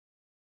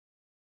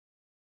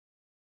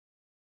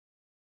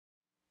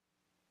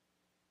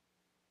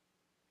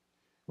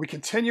we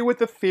continue with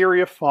the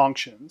theory of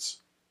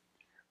functions.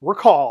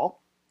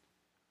 Recall,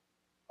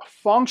 a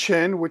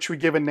function which we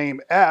give a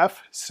name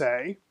f,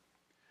 say,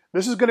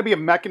 this is going to be a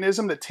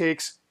mechanism that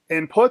takes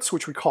inputs,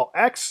 which we call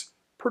x,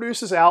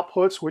 produces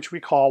outputs, which we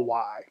call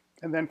y.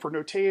 And then for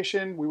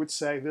notation, we would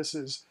say this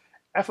is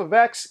f of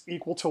x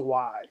equal to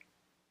y.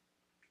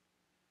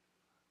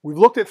 We've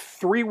looked at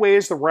three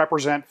ways to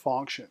represent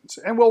functions,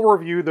 and we'll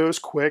review those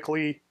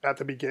quickly at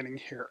the beginning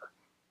here.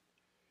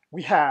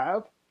 We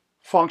have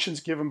functions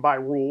given by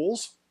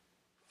rules,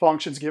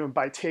 functions given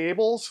by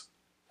tables,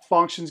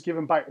 functions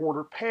given by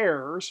ordered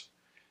pairs,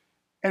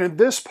 and in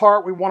this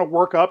part we want to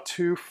work up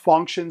to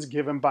functions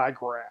given by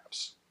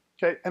graphs.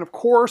 Okay, and of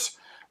course,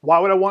 why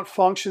would I want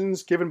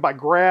functions given by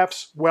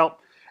graphs? Well,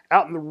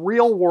 out in the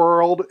real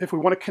world, if we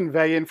want to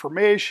convey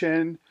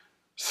information,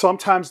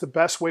 sometimes the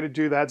best way to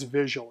do that is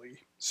visually.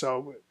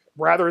 So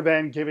rather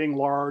than giving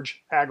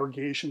large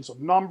aggregations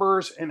of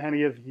numbers in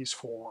any of these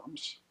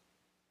forms.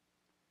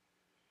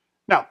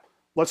 Now,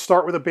 let's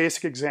start with a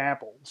basic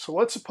example. So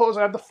let's suppose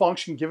I have the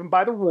function given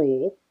by the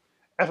rule,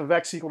 f of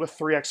x equal to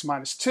 3x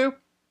minus 2.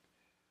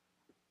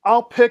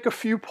 I'll pick a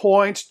few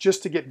points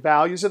just to get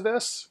values of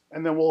this,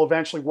 and then we'll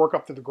eventually work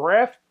up to the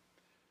graph.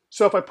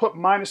 So if I put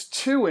minus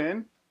 2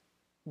 in,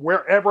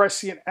 wherever I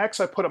see an x,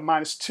 I put a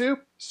minus 2.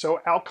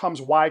 So out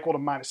comes y equal to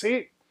minus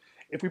 8.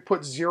 If we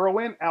put 0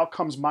 in, out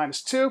comes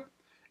minus 2.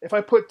 If I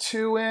put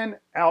 2 in,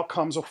 out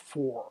comes a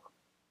 4.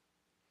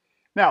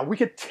 Now, we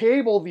could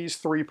table these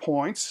 3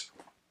 points.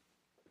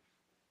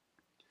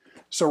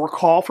 So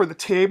recall for the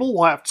table,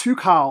 we'll have 2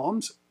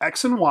 columns,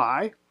 x and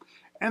y,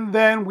 and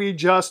then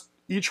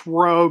each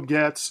row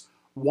gets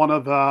one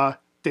of the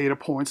data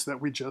points that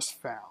we just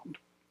found.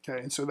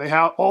 Okay, and so they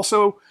have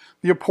also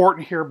the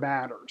important here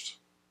matters.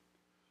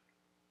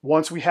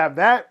 Once we have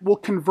that, we'll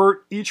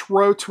convert each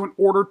row to an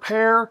ordered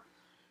pair.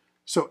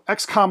 So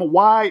x comma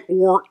y,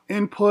 or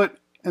input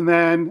and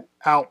then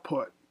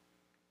output.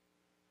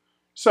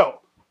 So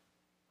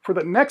for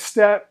the next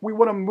step, we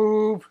want to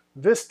move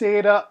this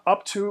data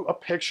up to a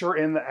picture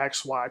in the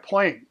xy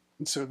plane.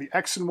 And so the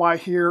x and y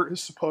here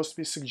is supposed to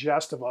be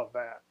suggestive of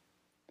that.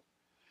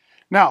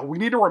 Now, we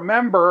need to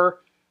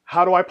remember,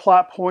 how do I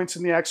plot points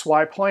in the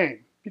xy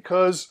plane?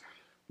 Because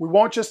we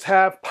won't just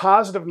have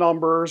positive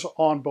numbers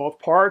on both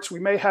parts. We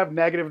may have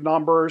negative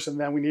numbers, and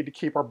then we need to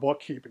keep our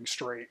bookkeeping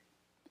straight.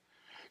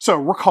 So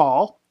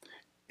recall,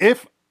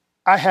 if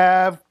I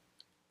have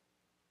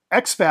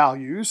x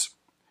values,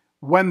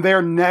 when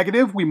they're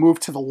negative, we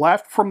move to the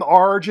left from the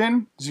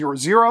origin, 0,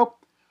 0.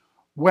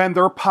 When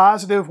they're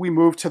positive, we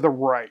move to the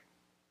right.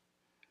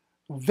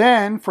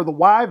 Then for the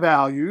y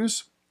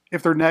values,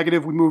 if they're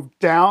negative, we move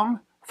down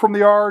from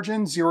the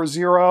origin, 0,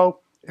 0.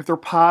 If they're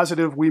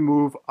positive, we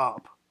move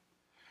up.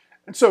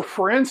 And so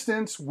for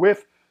instance,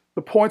 with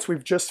the points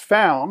we've just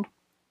found,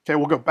 okay,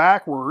 we'll go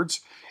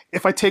backwards.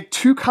 If I take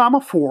 2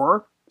 comma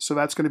 4, so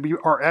that's going to be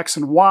our x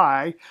and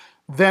y,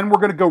 then we're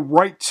going to go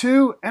right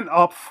 2 and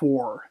up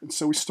 4. And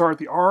so we start at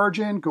the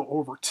origin, go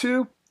over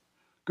 2,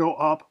 go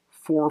up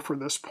 4 for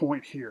this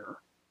point here.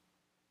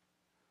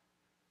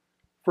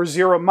 For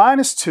 0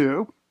 minus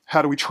 2,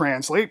 how do we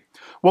translate?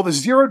 Well, the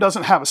 0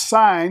 doesn't have a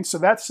sign, so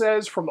that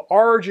says from the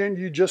origin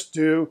you just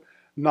do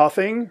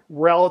nothing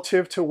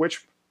relative to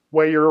which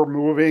way you're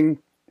moving,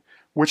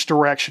 which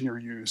direction you're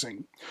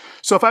using.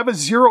 So if I have a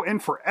 0 in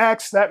for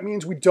x, that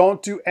means we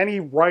don't do any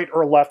right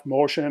or left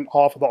motion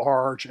off of the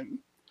origin.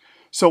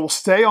 So we'll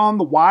stay on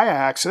the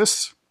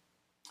y-axis,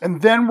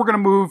 and then we're going to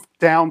move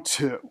down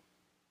 2.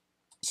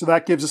 So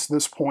that gives us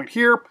this point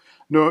here.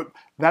 Note,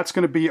 that's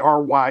going to be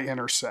our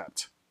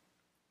y-intercept.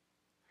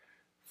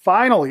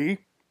 Finally,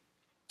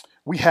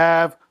 we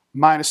have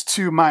minus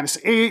 2, minus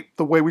 8.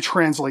 The way we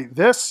translate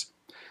this,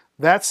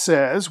 that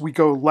says we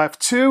go left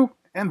 2,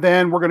 and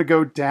then we're going to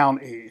go down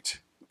 8.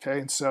 Okay,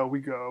 and so we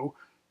go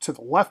to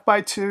the left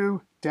by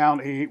 2,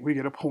 down 8, we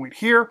get a point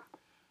here.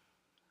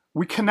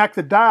 We connect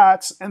the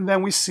dots, and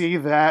then we see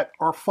that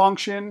our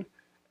function,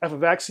 f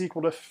of x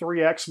equal to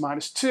 3x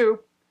minus 2,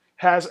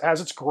 has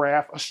as its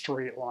graph a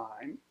straight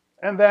line.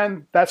 And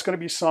then that's going to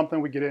be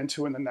something we get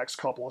into in the next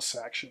couple of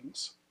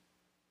sections.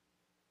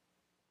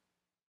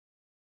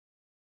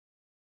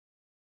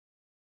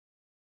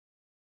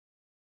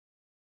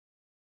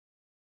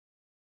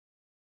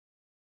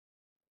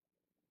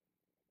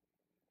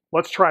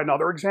 Let's try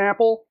another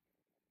example.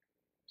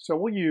 So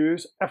we'll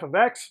use f of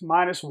x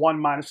minus 1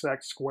 minus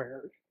x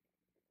squared.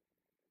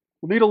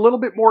 We'll need a little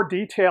bit more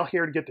detail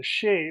here to get the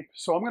shape,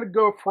 so I'm going to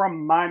go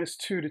from minus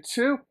 2 to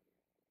 2.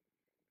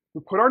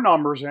 We put our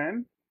numbers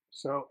in.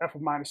 So f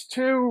of minus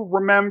 2,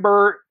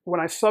 remember when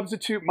I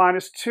substitute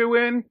minus 2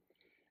 in,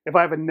 if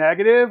I have a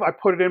negative, I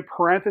put it in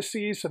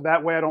parentheses so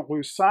that way I don't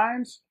lose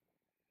signs.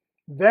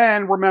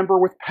 Then remember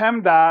with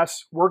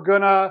PEMDAS, we're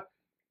going to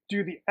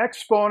do the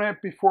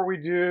exponent before we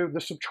do the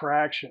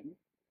subtraction.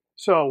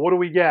 So what do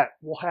we get?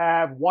 We'll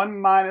have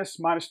 1 minus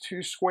minus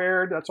 2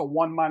 squared. That's a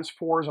 1 minus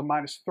 4 is a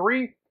minus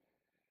 3.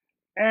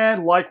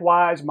 And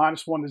likewise,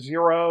 minus 1 to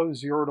 0,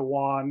 0 to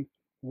 1,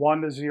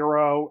 1 to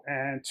 0,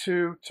 and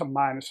 2 to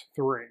minus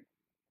 3.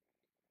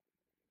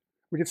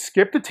 We could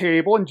skip the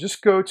table and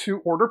just go to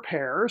order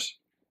pairs.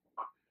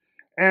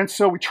 And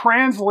so we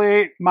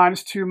translate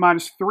 -2,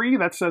 -3.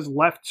 That says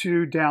left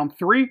 2, down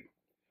 3.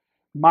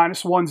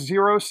 -1,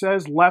 0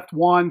 says left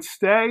 1,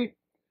 stay.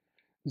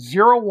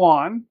 0,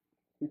 1.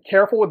 Be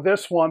careful with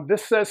this one.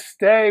 This says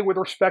stay with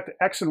respect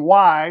to x and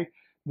y,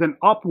 then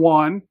up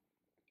 1.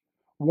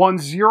 1,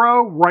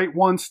 0, right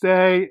 1,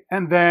 stay,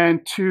 and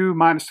then 2,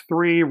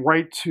 -3,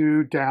 right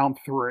 2, down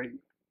 3.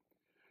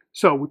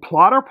 So we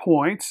plot our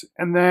points,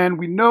 and then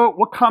we note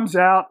what comes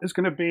out is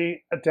going to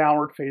be a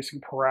downward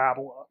facing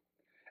parabola.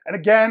 And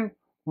again,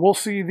 we'll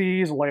see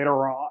these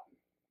later on.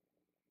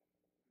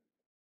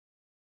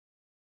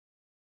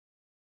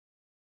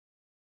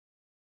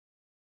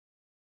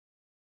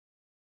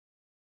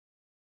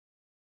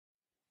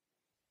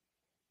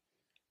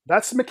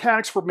 That's the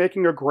mechanics for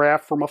making a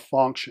graph from a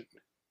function.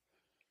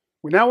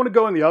 We now want to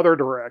go in the other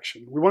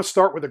direction. We want to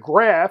start with a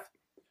graph.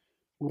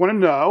 We want to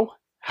know,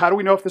 how do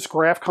we know if this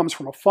graph comes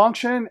from a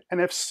function? And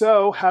if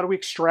so, how do we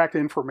extract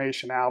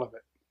information out of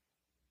it?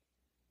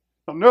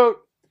 Now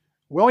note,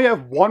 we only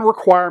have one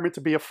requirement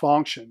to be a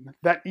function,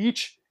 that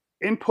each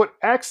input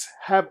x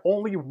have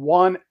only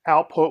one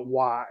output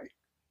y.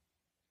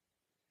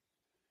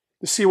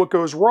 To see what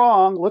goes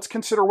wrong, let's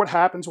consider what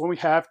happens when we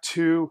have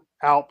two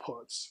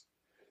outputs.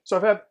 So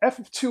if I have f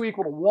of 2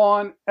 equal to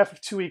 1, f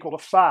of 2 equal to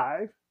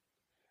 5,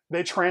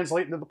 they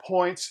translate into the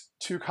points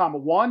 2,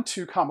 1,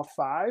 2,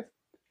 5.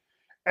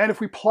 And if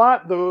we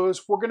plot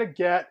those, we're going to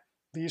get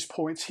these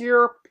points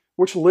here,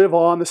 which live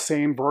on the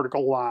same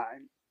vertical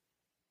line.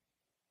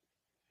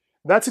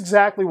 That's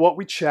exactly what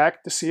we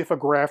check to see if a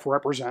graph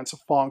represents a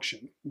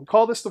function. We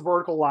call this the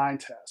vertical line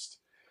test.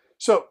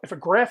 So if a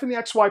graph in the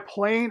xy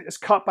plane is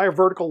cut by a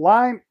vertical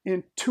line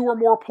in 2 or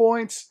more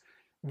points,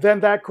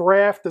 then that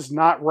graph does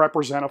not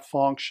represent a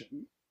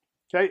function.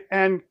 Okay,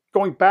 and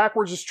going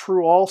backwards is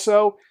true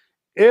also.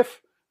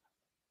 If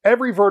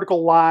every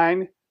vertical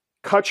line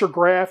cuts your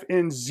graph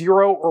in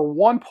 0 or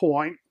 1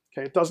 point,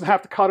 okay, it doesn't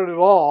have to cut it at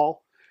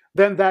all,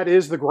 then that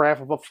is the graph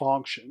of a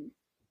function.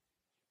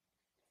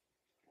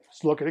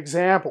 Let's look at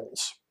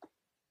examples.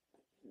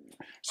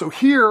 So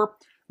here,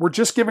 we're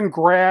just given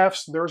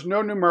graphs. There's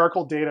no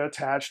numerical data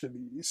attached to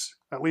these,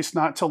 at least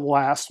not till the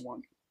last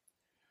one.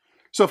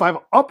 So if I have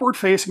an upward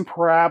facing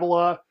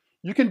parabola,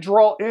 you can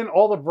draw in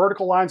all the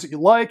vertical lines that you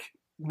like.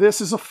 This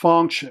is a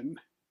function.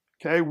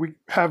 Okay, we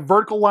have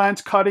vertical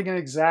lines cutting in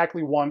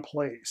exactly one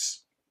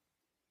place.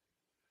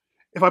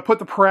 If I put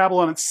the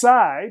parabola on its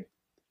side,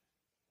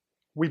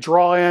 we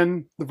draw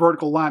in the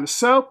vertical line as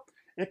so.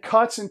 It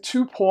cuts in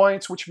 2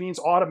 points, which means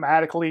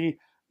automatically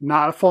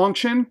not a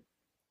function.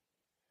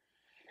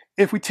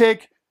 If we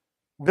take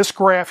this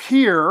graph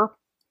here,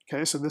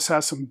 okay, so this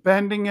has some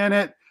bending in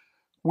it,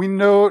 we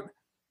note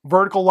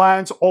vertical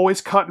lines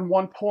always cut in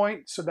 1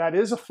 point, so that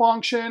is a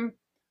function.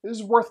 This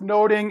is worth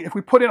noting. If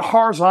we put in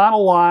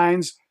horizontal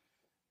lines,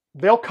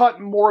 they'll cut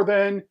in more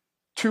than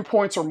 2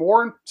 points or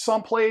more in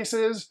some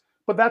places,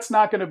 but that's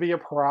not going to be a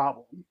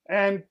problem.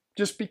 And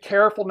just be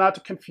careful not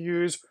to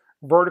confuse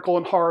vertical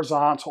and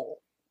horizontal.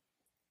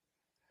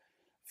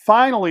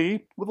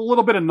 Finally, with a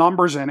little bit of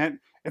numbers in it,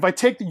 if I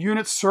take the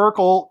unit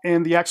circle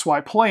in the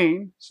xy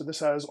plane, so this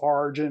has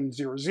origin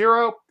 0,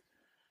 0,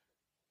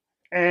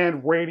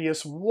 and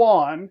radius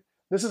 1,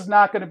 this is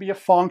not going to be a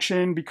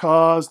function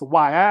because the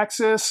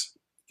y-axis,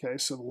 okay,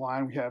 so the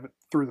line we have it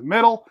through the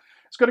middle,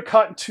 it's going to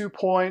cut in 2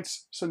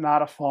 points, so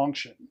not a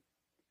function.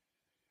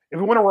 If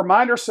we want to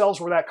remind ourselves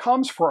where that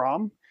comes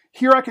from,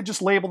 here I could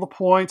just label the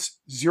points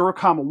 0,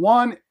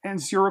 1 and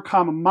 0,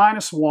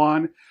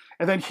 -1,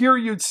 and then here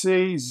you'd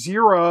see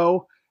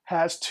 0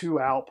 has 2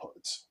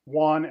 outputs,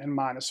 1 and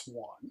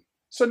 -1,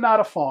 so not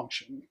a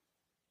function.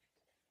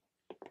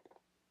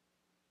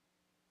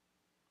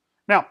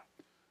 Now,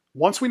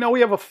 once we know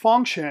we have a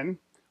function,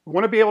 we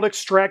want to be able to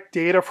extract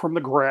data from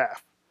the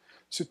graph.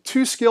 So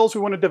 2 skills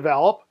we want to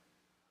develop.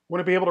 We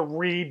want to be able to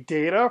read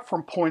data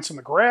from points in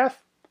the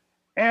graph,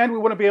 and we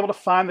want to be able to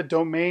find the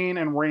domain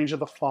and range of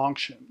the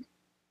function.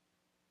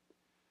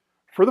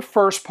 For the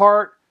first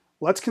part,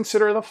 let's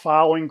consider the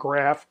following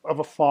graph of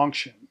a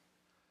function.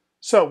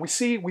 So we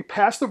see we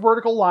passed the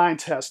vertical line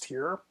test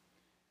here.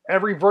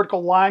 Every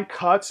vertical line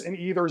cuts in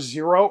either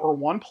 0 or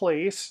 1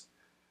 place.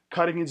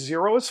 Cutting in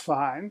 0 is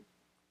fine.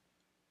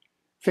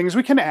 Things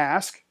we can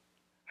ask,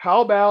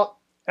 how about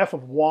f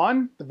of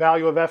 1, the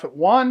value of f at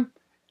 1,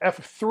 f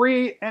of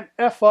 3, and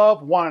f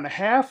of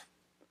 1.5?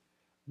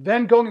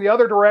 Then going the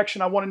other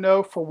direction, I want to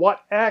know for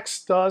what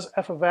x does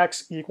f of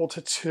x equal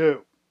to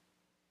 2?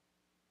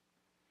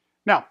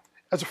 Now,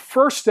 as a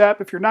first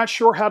step, if you're not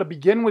sure how to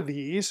begin with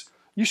these,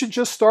 you should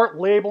just start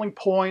labeling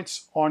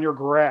points on your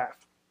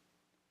graph.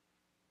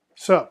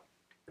 So,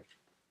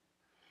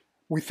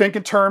 we think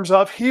in terms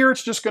of here,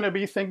 it's just going to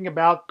be thinking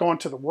about going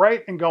to the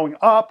right and going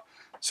up.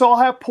 So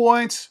I'll have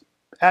points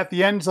at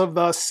the ends of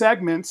the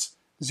segments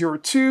 0,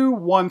 2,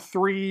 1,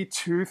 3,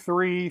 2,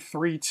 3,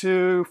 3,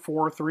 2,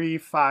 4, 3,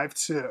 5,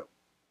 2.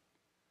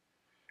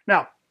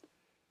 Now,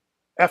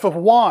 f of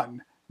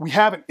 1, we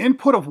have an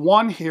input of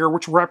 1 here,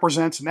 which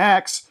represents an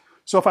x.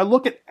 So if I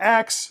look at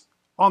x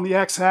on the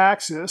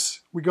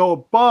x-axis, we go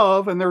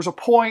above and there's a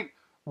point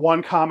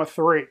 1,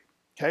 3.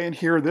 Okay, and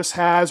here this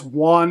has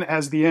 1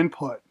 as the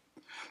input.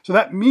 So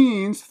that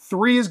means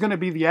 3 is going to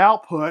be the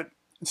output,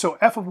 and so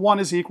f of 1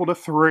 is equal to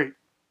 3.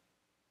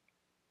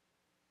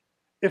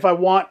 If I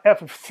want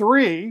f of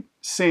 3,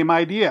 same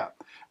idea.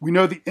 We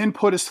know the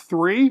input is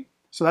 3,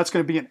 so that's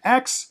going to be an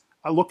x.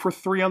 I look for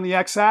 3 on the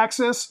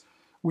x-axis.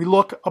 We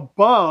look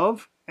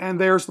above, and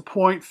there's the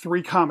point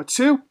 3,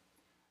 2.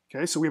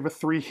 Okay, so we have a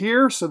 3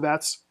 here, so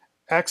that's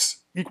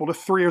x equal to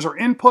 3 as our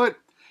input.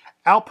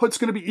 Output's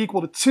going to be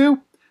equal to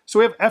 2, so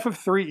we have f of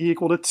 3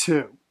 equal to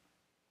 2.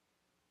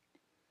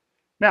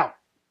 Now,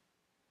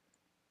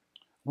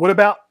 what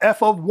about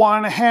f of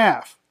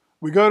 1.5?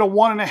 We go to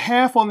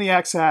 1.5 on the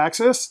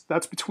x-axis,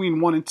 that's between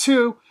 1 and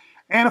 2,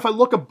 and if I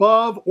look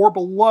above or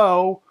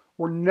below,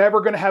 we're never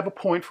going to have a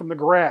point from the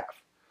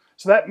graph.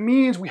 So that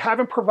means we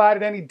haven't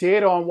provided any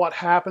data on what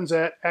happens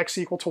at x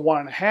equal to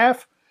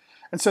 1.5,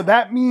 and so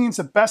that means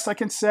the best I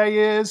can say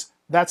is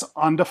that's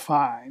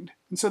undefined.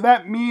 And so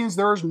that means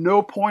there's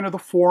no point of the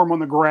form on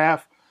the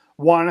graph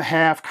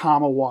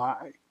 1.5,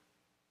 y.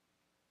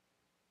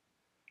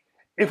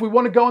 If we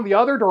want to go in the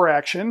other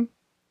direction,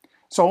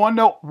 so I want to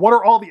know what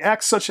are all the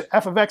x such that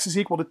f of x is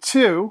equal to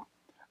 2.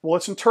 Well,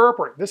 let's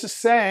interpret. This is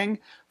saying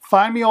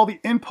find me all the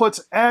inputs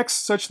x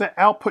such that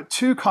output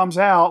 2 comes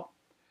out.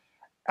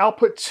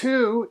 Output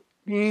 2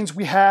 means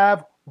we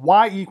have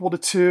y equal to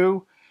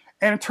 2.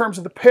 And in terms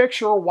of the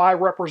picture, y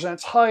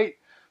represents height.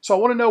 So I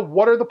want to know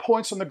what are the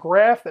points on the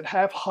graph that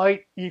have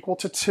height equal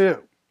to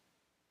 2.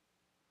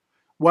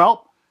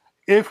 Well,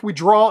 if we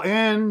draw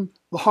in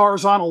the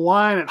horizontal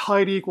line at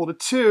height equal to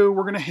 2,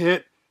 we're going to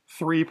hit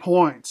 3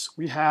 points.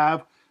 We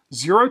have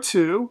 0,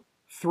 2,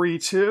 3,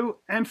 2,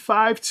 and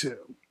 5,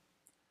 2.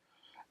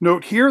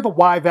 Note here the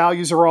y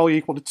values are all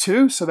equal to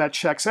 2, so that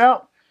checks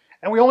out.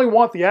 And we only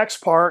want the x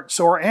part,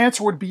 so our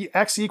answer would be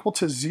x equal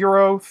to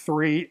 0,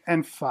 3,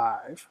 and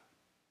 5.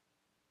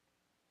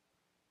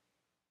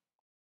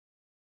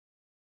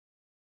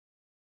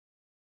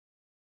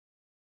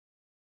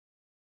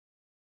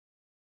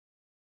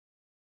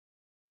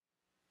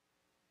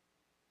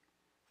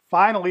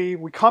 Finally,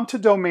 we come to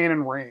domain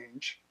and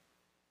range.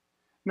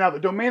 Now, the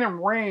domain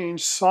and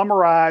range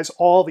summarize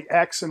all the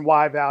x and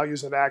y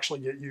values that actually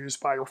get used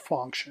by your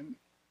function.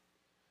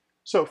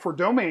 So for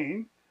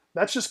domain,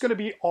 that's just going to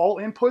be all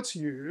inputs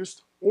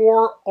used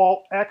or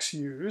all x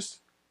used.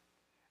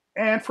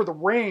 And for the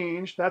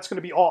range, that's going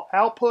to be all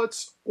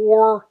outputs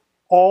or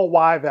all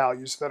y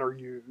values that are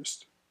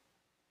used.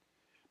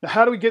 Now,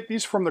 how do we get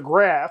these from the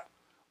graph?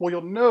 Well,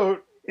 you'll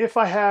note if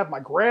I have my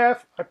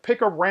graph, I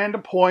pick a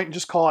random point and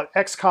just call it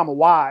x,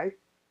 y.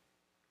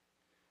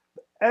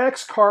 The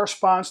x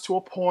corresponds to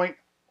a point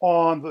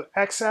on the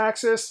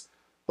x-axis.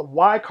 The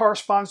y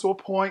corresponds to a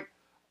point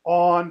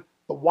on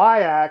the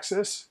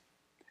y-axis.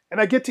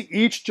 And I get to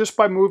each just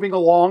by moving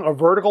along a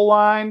vertical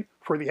line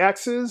for the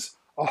x's,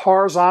 a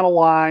horizontal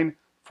line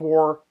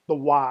for the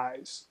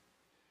y's.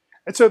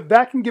 And so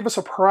that can give us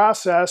a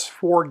process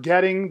for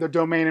getting the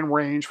domain and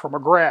range from a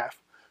graph.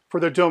 For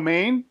the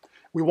domain,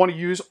 we want to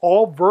use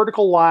all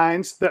vertical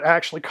lines that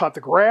actually cut the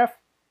graph.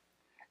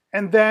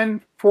 And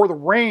then for the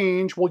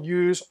range, we'll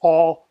use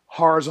all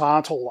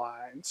horizontal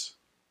lines.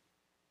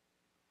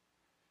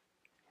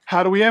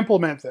 How do we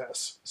implement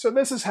this? So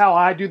this is how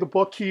I do the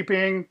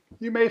bookkeeping.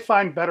 You may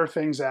find better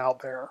things out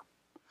there.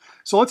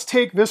 So let's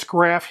take this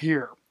graph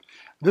here.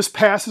 This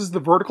passes the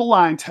vertical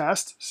line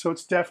test, so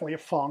it's definitely a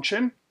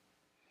function.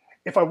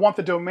 If I want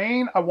the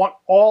domain, I want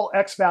all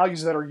x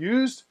values that are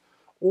used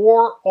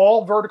or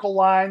all vertical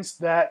lines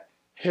that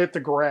hit the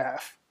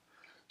graph.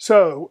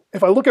 So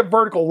if I look at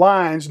vertical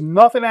lines,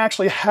 nothing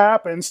actually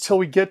happens till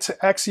we get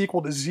to x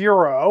equal to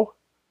 0.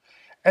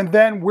 And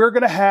then we're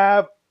going to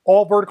have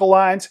all vertical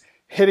lines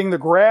hitting the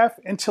graph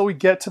until we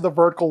get to the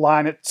vertical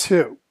line at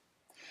 2.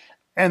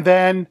 And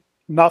then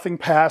nothing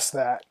past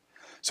that.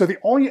 So the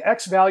only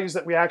x values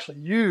that we actually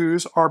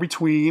use are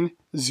between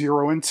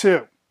 0 and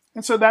 2.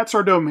 And so that's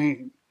our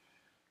domain.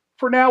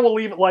 For now, we'll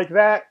leave it like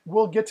that.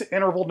 We'll get to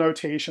interval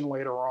notation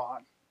later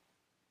on.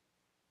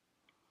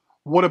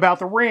 What about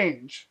the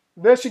range?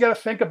 This you got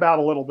to think about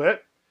a little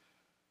bit.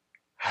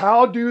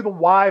 How do the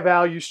y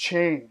values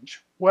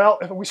change? Well,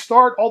 if we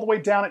start all the way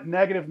down at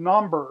negative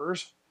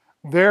numbers,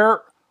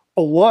 they're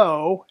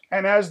below,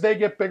 and as they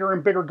get bigger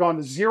and bigger, going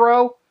to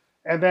 0,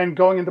 and then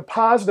going into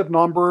positive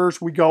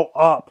numbers, we go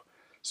up.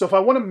 So if I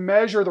want to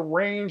measure the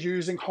range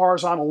using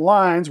horizontal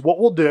lines, what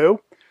we'll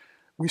do,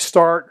 we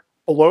start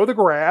below the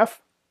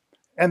graph,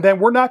 and then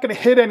we're not going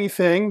to hit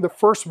anything. The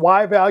first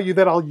y value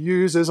that I'll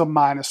use is a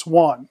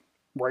 -1.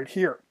 Right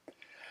here.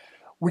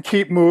 We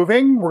keep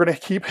moving, we're going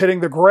to keep hitting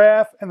the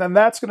graph, and then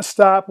that's going to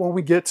stop when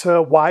we get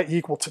to y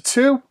equal to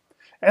 2,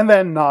 and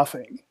then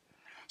nothing.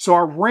 So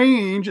our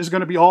range is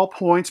going to be all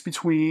points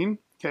between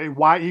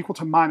y equal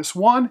to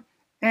 -1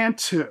 and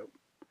 2.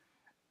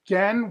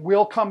 Again,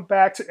 we'll come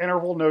back to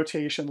interval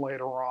notation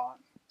later on.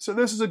 So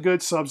this is a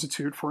good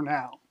substitute for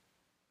now.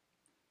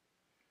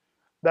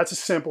 That's a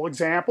simple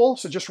example,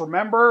 so just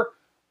remember,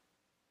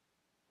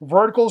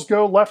 verticals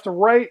go left to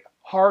right,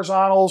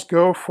 Horizontals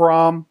go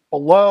from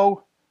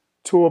below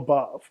to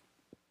above.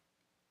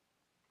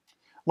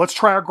 Let's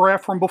try our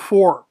graph from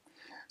before.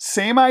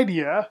 Same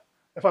idea.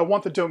 If I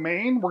want the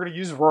domain, we're going to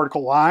use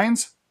vertical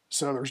lines.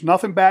 So there's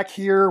nothing back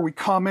here. We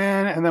come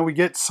in and then we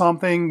get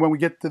something when we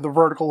get to the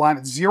vertical line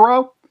at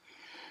 0.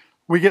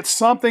 We get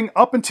something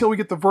up until we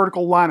get the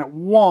vertical line at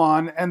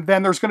 1, and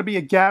then there's going to be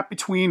a gap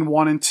between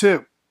 1 and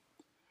 2.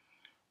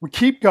 We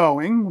keep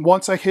going.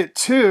 Once I hit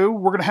 2,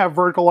 we're going to have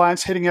vertical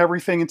lines hitting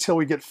everything until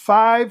we get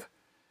 5,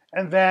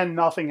 and then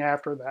nothing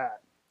after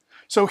that.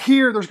 So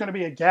here there's going to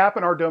be a gap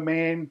in our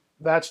domain.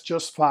 That's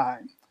just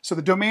fine. So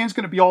the domain is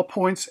going to be all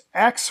points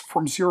x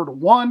from 0 to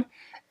 1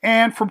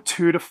 and from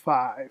 2 to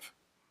 5.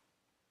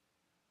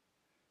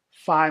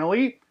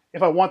 Finally,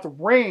 if I want the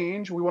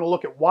range, we want to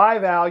look at y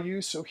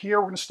values. So here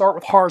we're going to start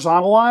with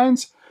horizontal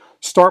lines,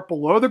 start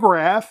below the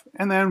graph,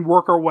 and then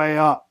work our way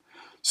up.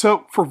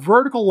 So for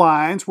vertical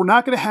lines, we're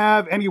not going to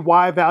have any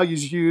y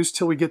values used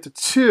till we get to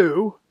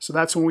 2. So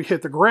that's when we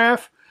hit the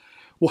graph.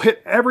 We'll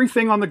hit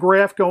everything on the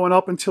graph going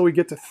up until we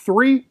get to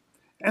 3,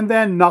 and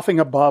then nothing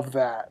above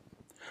that.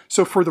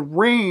 So for the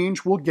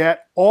range, we'll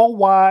get all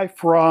y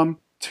from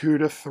 2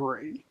 to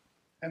 3.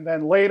 And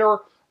then later,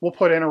 we'll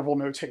put interval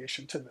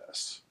notation to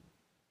this.